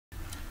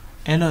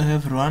Hello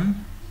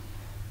everyone,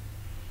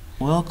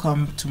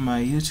 welcome to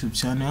my YouTube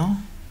channel.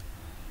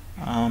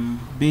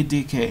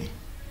 BDK.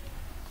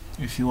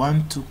 If you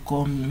want to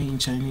call me in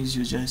Chinese,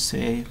 you just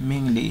say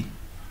Ming Li.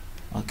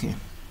 Okay,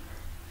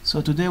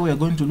 so today we are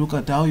going to look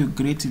at how you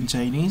greet in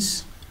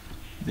Chinese.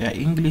 There are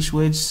English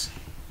words,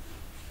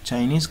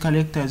 Chinese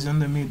characters in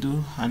the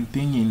middle, and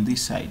pinyin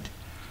this side.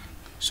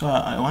 So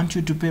I want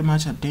you to pay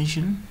much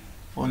attention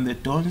on the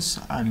tones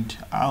and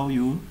how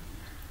you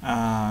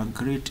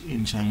greet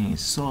in Chinese.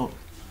 So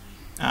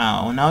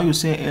now you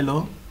say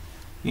hello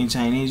in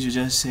Chinese, you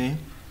just say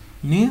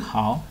ni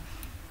hao,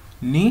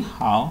 ni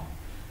hao.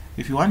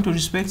 If you want to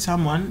respect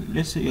someone,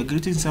 let's say you're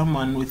greeting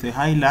someone with a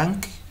high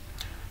rank,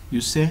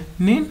 you say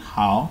nin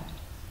hao,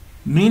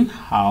 nin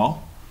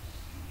hao.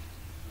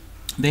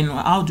 Then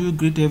how do you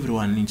greet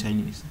everyone in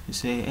Chinese? You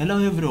say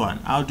hello everyone.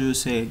 How do you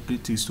say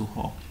greetings to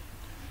all?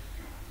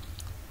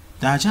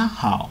 大家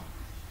好,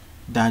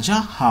 大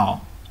家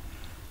好.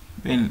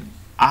 Then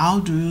how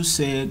do you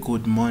say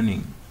good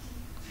morning?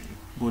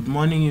 Good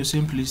morning, you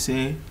simply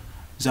say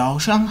早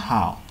上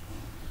好,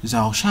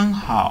 早上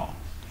好.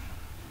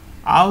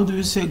 How do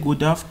you say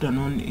good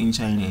afternoon in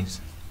Chinese?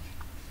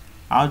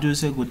 How do you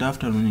say good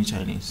afternoon in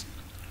Chinese?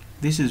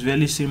 This is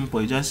very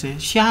simple. You just say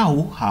下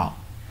午好,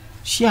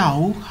 下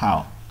午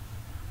好.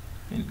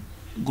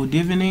 Good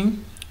evening.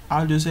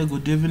 How do you say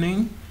good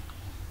evening?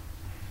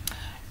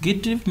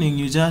 Good evening,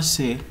 you just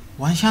say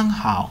晚上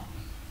好,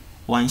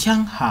 晚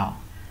上好.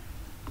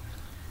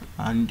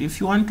 And if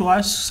you want to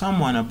ask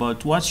someone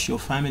about what's your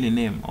family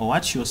name or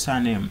what's your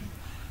surname,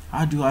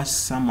 how do you ask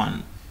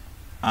someone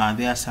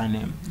their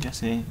surname? Just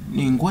say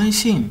你关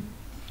心,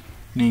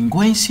 你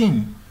关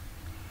心.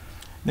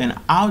 Then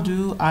how do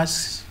you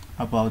ask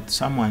about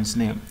someone's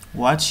name?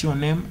 What's your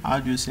name? How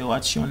do you say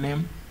what's your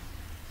name?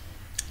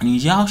 你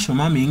叫什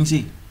么名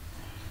字?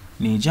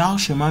 你叫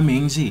什么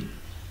名字?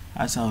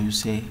 That's how you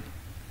say.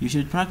 You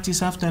should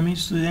practice after me,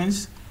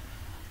 students.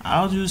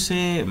 How do you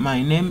say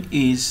my name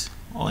is,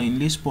 or in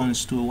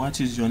response to what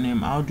is your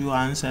name? How do you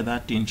answer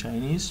that in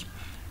Chinese?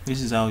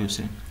 This is how you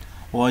say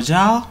我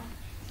叫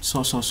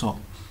so so so,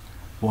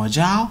 我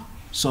叫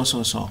so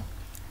so so.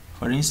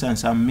 For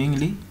instance, I'm Ming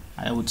Li.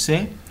 I would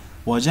say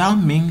我叫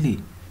Ming Li,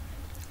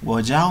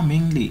 我叫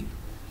Ming Li.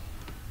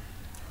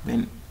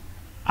 Then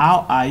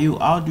how are you?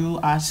 How do you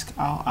ask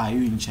how are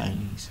you in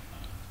Chinese?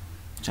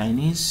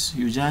 Chinese,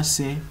 you just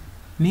say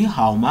你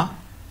好吗?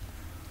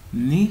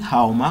 你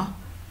好吗?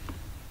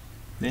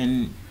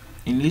 Then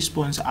in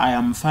response, I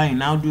am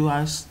fine. How do you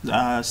ask,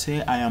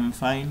 say I am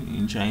fine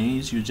in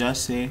Chinese? You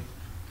just say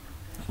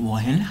我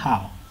很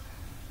好,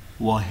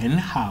 我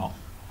很好.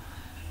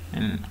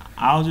 And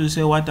how do you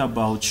say what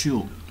about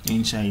you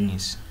in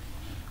Chinese?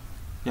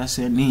 Just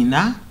say 你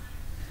呢?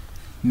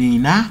 你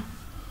呢?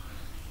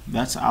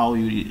 That's how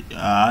you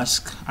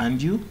ask.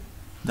 And you?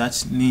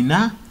 That's 你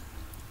呢?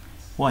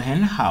 我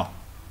很好.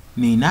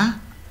 你呢?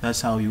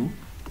 That's how you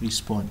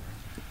respond.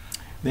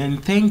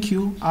 Then thank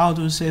you. How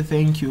do you say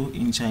thank you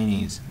in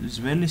Chinese? It's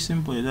very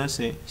simple. You just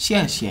say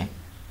谢谢,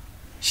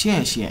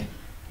 谢谢.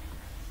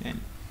 And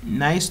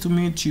nice to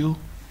meet you.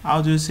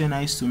 How do you say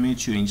nice to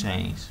meet you in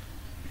Chinese?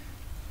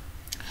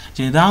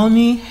 见到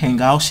你很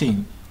高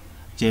兴,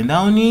 见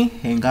到你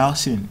很高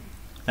兴.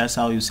 That's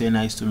how you say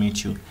nice to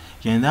meet you.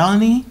 见到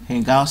你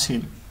很高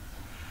兴.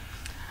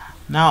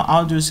 Now,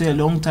 how do you say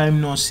long time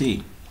no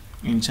see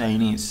in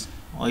Chinese?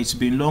 Or it's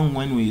been long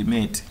when we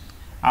met.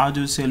 How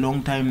do you say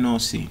long time no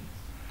see?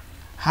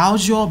 好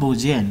久不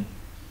见,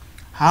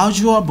 好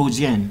久不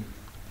见.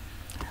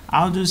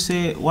 How do you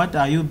say what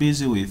are you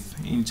busy with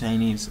in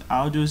Chinese?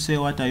 How do you say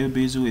what are you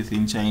busy with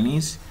in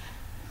Chinese?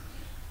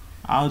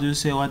 How do you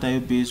say what are you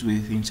busy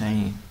with in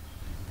Chinese?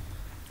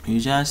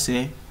 You just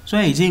say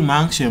最近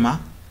忙什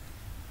么?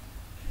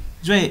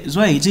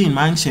 最近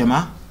忙什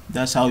么?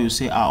 That's how you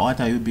say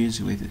what are you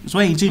busy with?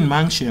 最近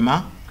忙什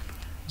么?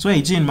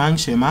 最近忙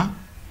什么?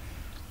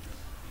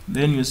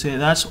 Then you say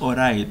that's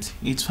alright.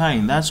 It's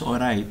fine. That's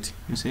alright.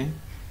 You say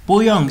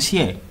不用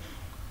谢,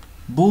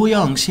 不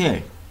用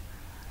谢.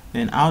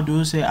 Then how do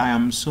you say I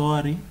am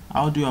sorry?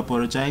 How do you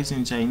apologize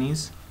in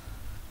Chinese?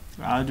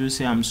 How do you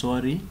say I'm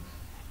sorry?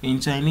 In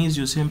Chinese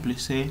you simply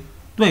say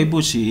对不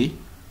起,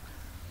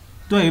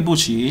 对不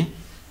起.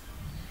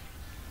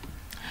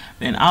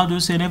 Then how do you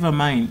say never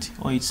mind,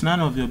 or it's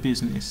none of your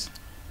business?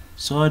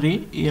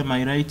 Sorry, here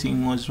my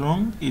writing was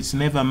wrong. It's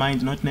never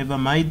mind, not never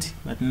mind,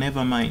 but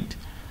never mind.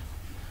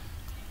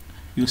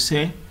 You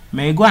say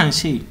没关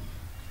系,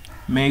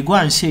 没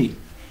关系,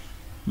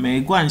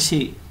 没关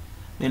系.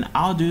 Then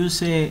how do you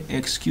say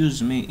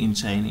excuse me in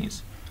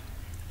Chinese?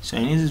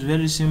 Chinese is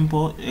very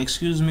simple.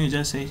 Excuse me, you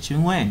just say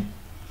请问,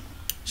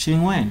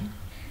 请问.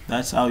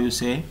 That's how you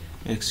say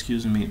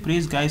excuse me.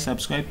 Please guys,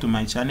 subscribe to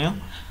my channel.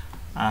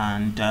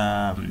 And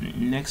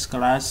next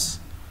class,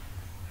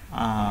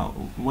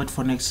 wait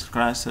for next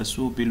class as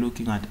we'll be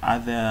looking at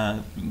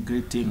other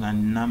greeting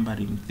and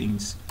numbering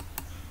things.